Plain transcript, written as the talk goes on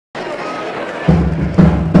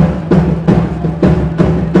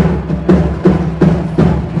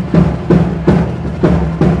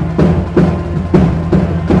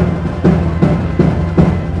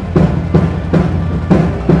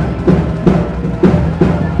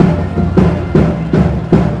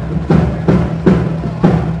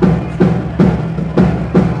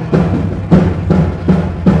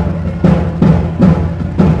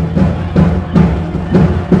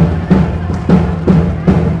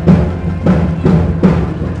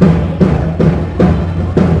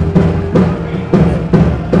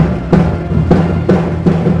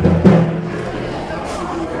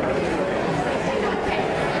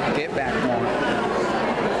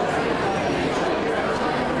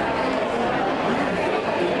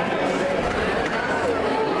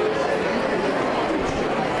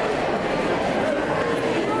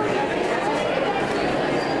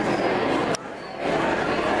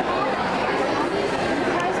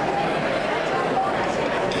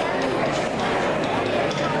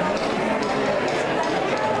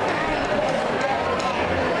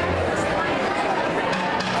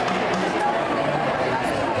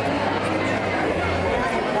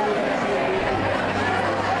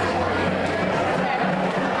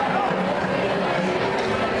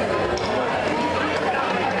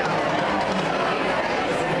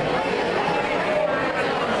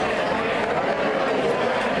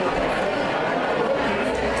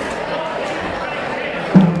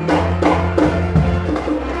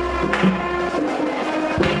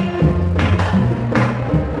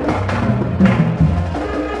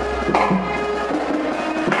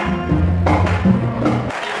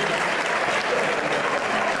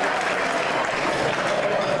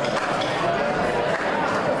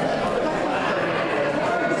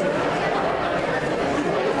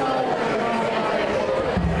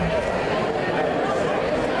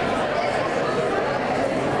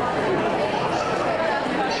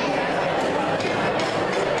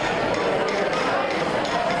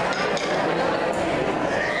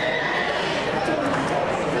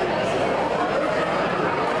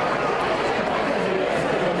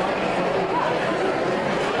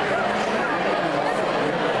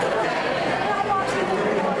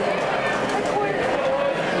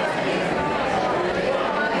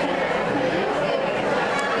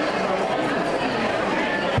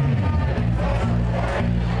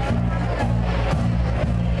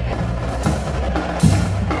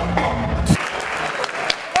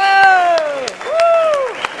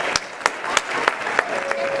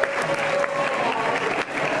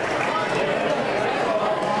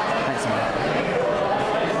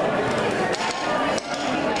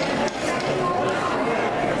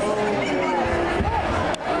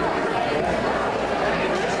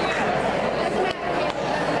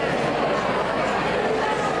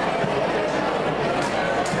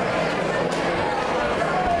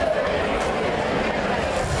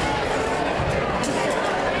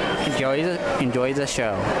enjoy the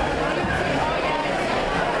show.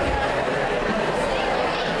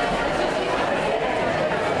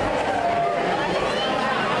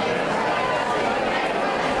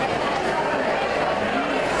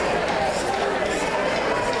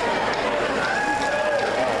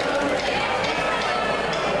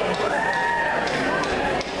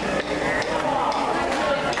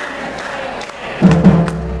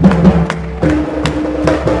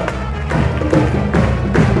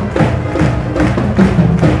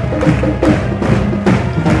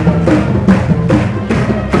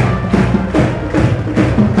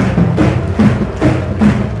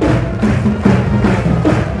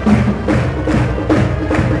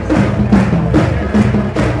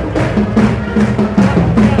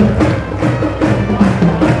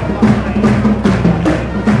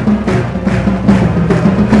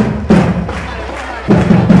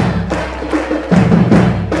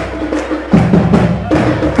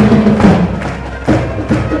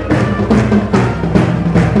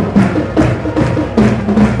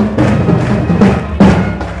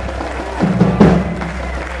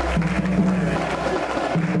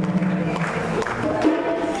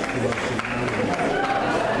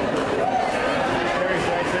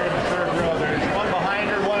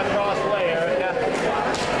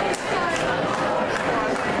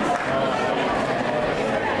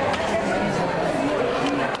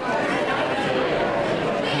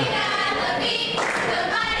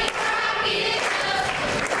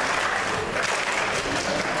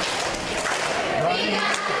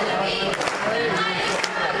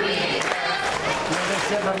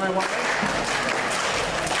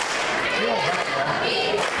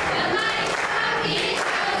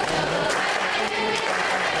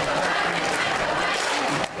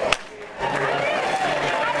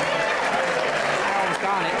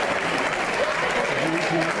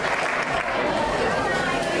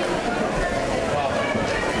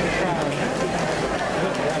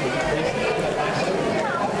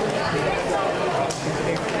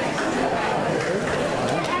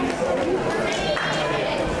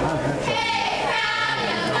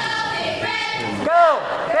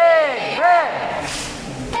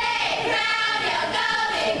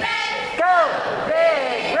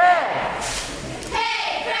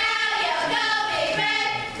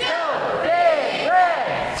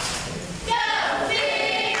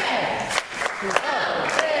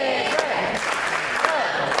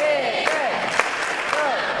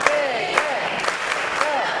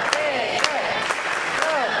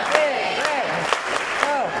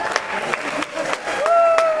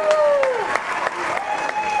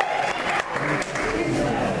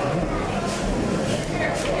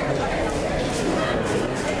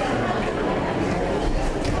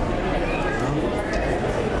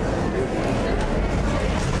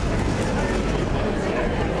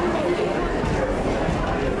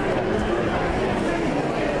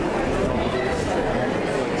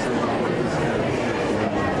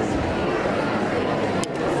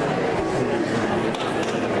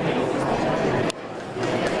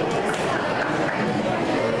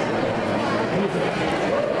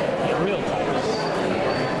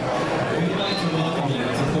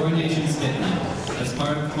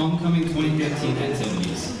 Homecoming 2015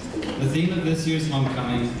 activities. The theme of this year's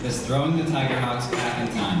homecoming is Throwing the Tigerhawks Back in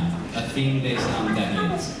Time, a theme based on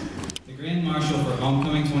decades. The Grand Marshal for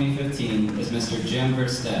Homecoming 2015 is Mr. Jim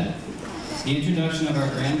Verstead. The introduction of our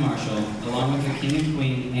Grand Marshal, along with the King and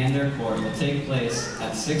Queen and their court, will take place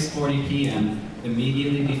at 6:40 p.m.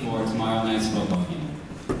 immediately before tomorrow night's football game.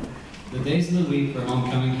 The days of the week for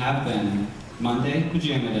homecoming have been Monday,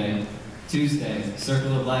 Pajama Day, Tuesday,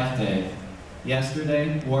 Circle of Life Day,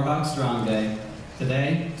 yesterday, Warhawk Strong Day,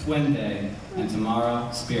 today, Twin Day, and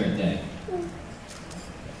tomorrow, Spirit Day.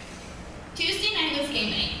 Tuesday night was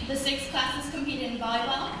game night. The 6 classes competed in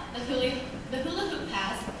volleyball, the hula hoop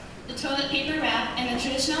pass, the toilet paper wrap, and the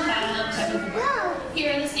traditional battle of tug of war.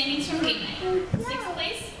 Here are the standings from game night. 6th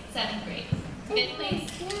place, 7th grade. 5th place,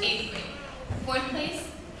 8th grade. 4th place,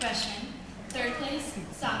 freshmen. 3rd place,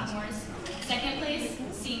 sophomores. 2nd place,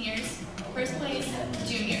 seniors. 1st place,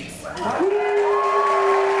 juniors.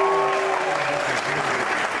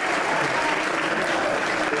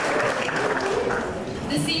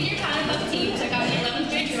 The senior paddle buff team took out the 11th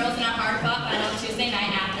grade girls in a hard-fought battle Tuesday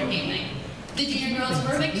night after game night. The junior girls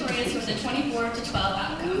were victorious with a 24-12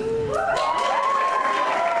 outcome.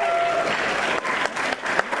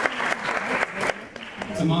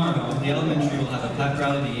 Tomorrow, the elementary will have a pep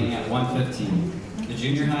rally beginning at 1:15. The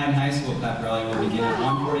junior high and high school pep rally will begin at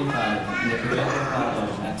 1:45, and the parade will follow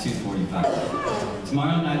at 2:45.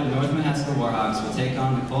 Tomorrow night, the North Mahaska Warhawks will take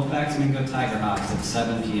on the Colfax Mingo Tigerhawks at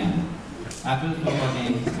 7 p.m. After the football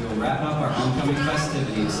game, we will wrap up our homecoming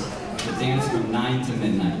festivities with dance from 9 to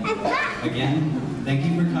midnight. Again, thank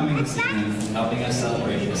you for coming this evening and helping us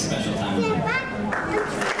celebrate this special time of year.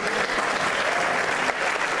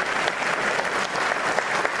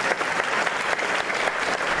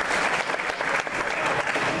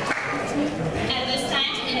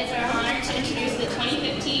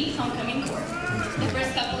 Homecoming Court. The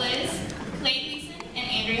first couple is Clay Gleason and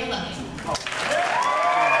Andrea Loving.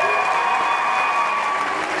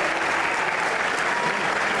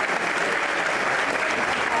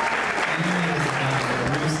 Andrea is the daughter of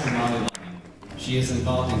Bruce and Molly Loving. She is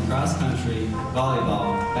involved in cross-country,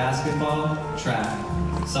 volleyball, basketball, track,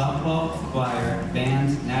 softball, choir, band,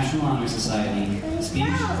 National Honor Society,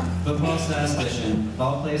 speech, football statistician,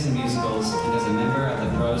 ball plays and musicals, and is a member of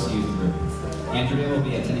the Pros Youth Group. Andrea will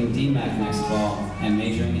be attending DMAC next fall and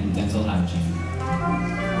majoring in dental hygiene.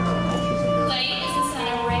 Clay is the son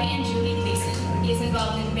of Ray and Julie Gleason. He is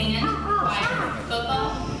involved in band, choir,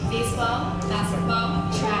 football, baseball, basketball,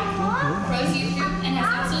 track, Pros Youth Group, and has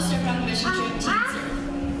also served on the mission trip Teen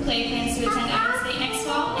Serve. Clay plans to attend Iowa State next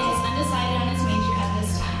fall and is undecided on his major at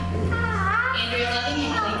this time. Andrea Loving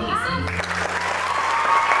and Clay Gleason.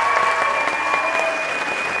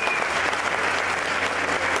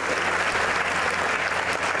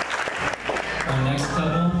 Our next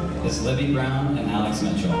couple is Libby Brown and Alex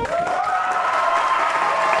Mitchell. Libby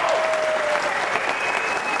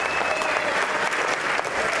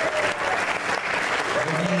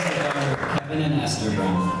is the daughter of Kevin and Esther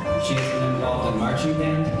Brown. She has been involved in marching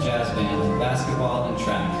band, jazz band, basketball, and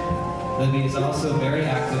track. Libby is also very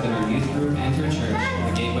active in her youth group and her church,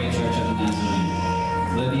 the Gateway Church of the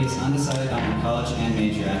Nazarene. Libby is undecided on her college and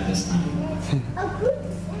major at this time.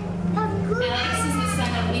 Alex is the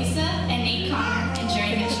son of Lisa and Nate Connor and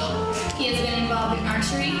Jerry Mitchell. He has been involved in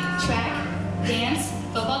archery, track, dance,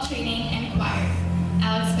 football training, and choir.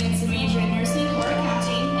 Alex plans to major in nursing or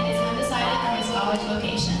accounting and is undecided on his college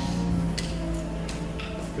location.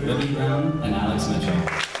 Libby Brown and Alex Mitchell.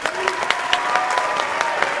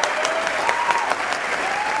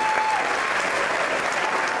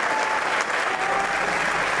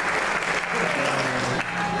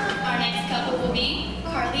 Our next couple will be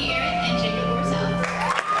Carly Arrett and Jacob Ortel.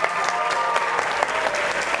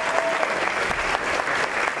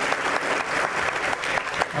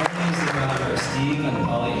 Carly is the daughter of Steve and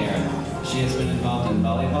Polly Arrett. She has been involved in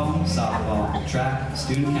volleyball, softball, track,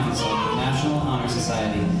 student council, National Honor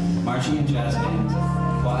Society, marching and jazz band,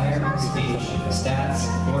 choir, speech, stats,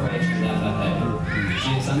 4-H, and FFA.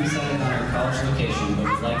 She is undecided on her college location, but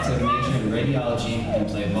would like to major in radiology and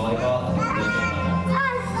play volleyball at the collegiate level.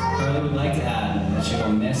 Carly would like to add that she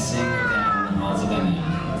will miss seeing her dad in the halls of MA.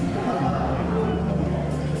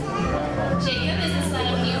 Jacob is the son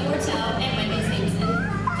of Neil Ortel and Wendy Sampson.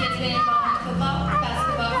 He has been involved in football,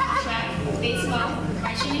 basketball, track, baseball,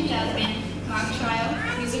 marching and jazz band, mock trial,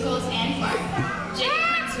 musicals, and choir. Jacob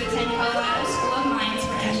plans to attend Colorado School of Mines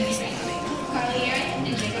for engineering. Carly Arrett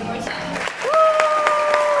and Jacob Ortel.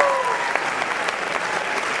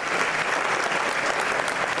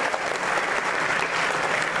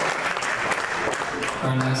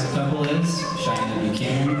 Our next couple is Cheyenne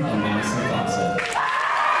Buchanan and Madison Fawcett.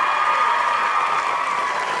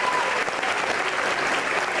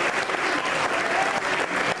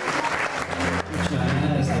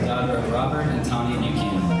 Cheyenne is the daughter of Robert and Tanya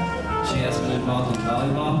Buchanan. She has been involved in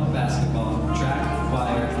volleyball, basketball, track,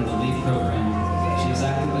 choir, and the LEAP program. She is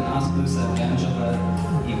active in Oskaloosa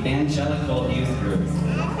Evangelical Youth Group.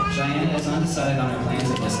 Cheyenne is undecided on her plans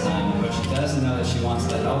at this time, but she does know that she wants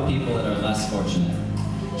to help people that are less fortunate.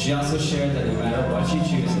 She also shared that no matter what she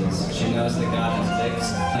chooses, she knows that God has big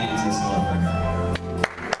plans in store for her.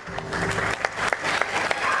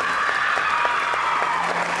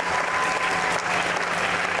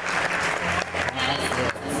 Madison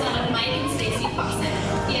is the son of Mike and Stacy Fawcett.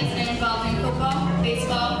 He has been involved in football,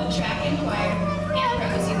 baseball, track and choir, and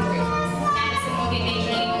Pros Youth Group. Madison will be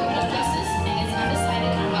majoring in criminal justice and is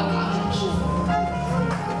undecided on what college.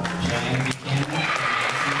 Cheyenne Buchanan.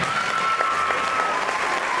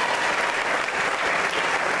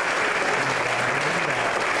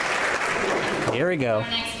 Here we go. Our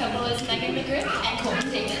next couple is Megan McGriff and Colton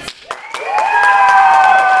Davis.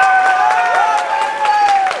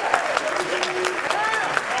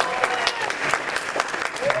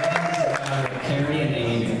 Carrie and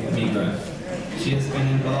Amy Meagra. She has been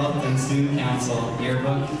involved in student council,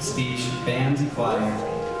 yearbook, speech, band, choir,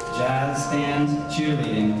 jazz band,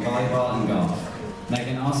 cheerleading, volleyball, and golf.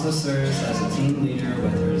 Megan also serves as a team leader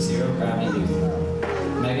with her Zero Gravity Youth.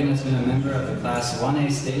 Megan has been a member of the Class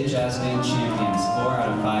 1A State Jazz Band Champions 4 out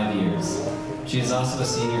of 5 years. She is also a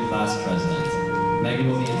senior class president. Megan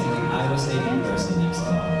will be attending Iowa State University next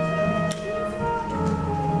fall.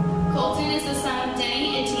 Colton is the son of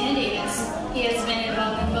Denny and Tina Davis. He has been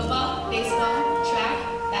involved in football, baseball, track,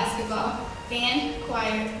 basketball, band,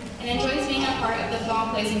 choir, and enjoys being a part of the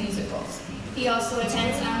fall plays and musicals. He also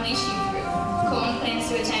attends Unleashed Youth Group. Colton plans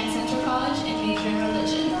to attend Central College and major in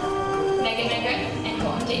religion. Megan McGriff and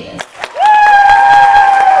Colton Davis.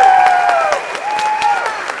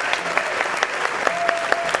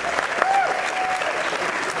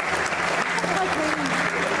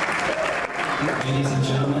 Ladies and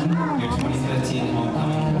gentlemen, your 2015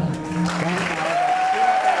 homecoming.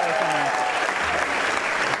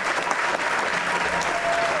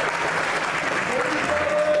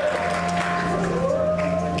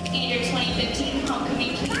 And your 2015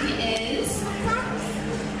 homecoming king is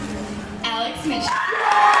Alex Mitchell.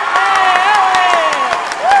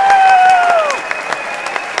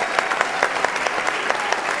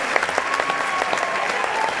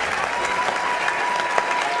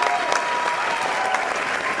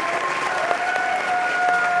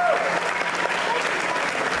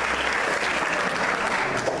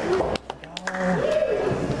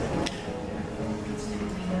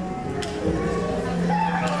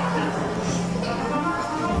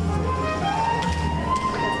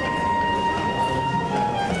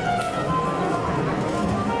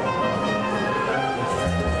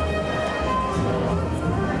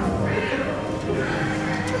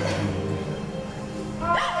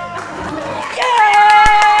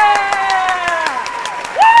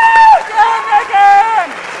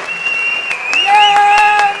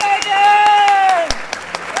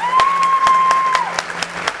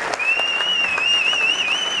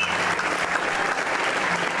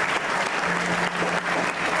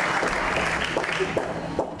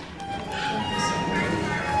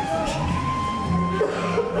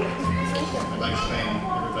 I'd like to thank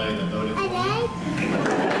everybody that voted for me.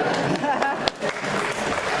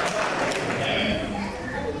 And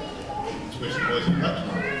just wish the boys would touch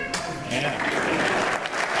me.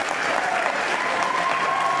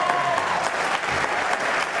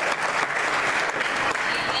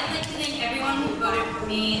 I'd like to thank everyone who voted for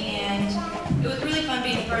me, and it was really fun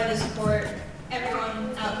being a part of this sport.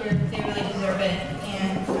 Everyone out here, they really deserve it,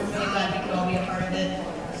 and I'm really glad we could all be a part of it.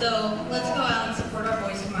 So let's go out and support our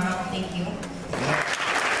boys tomorrow. Thank you.